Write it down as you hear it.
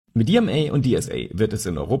Mit DMA und DSA wird es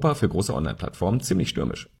in Europa für große Online-Plattformen ziemlich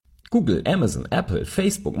stürmisch. Google, Amazon, Apple,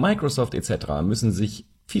 Facebook, Microsoft etc. müssen sich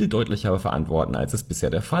viel deutlicher verantworten, als es bisher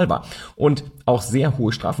der Fall war. Und auch sehr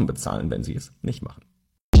hohe Strafen bezahlen, wenn sie es nicht machen.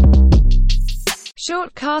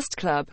 Shortcast Club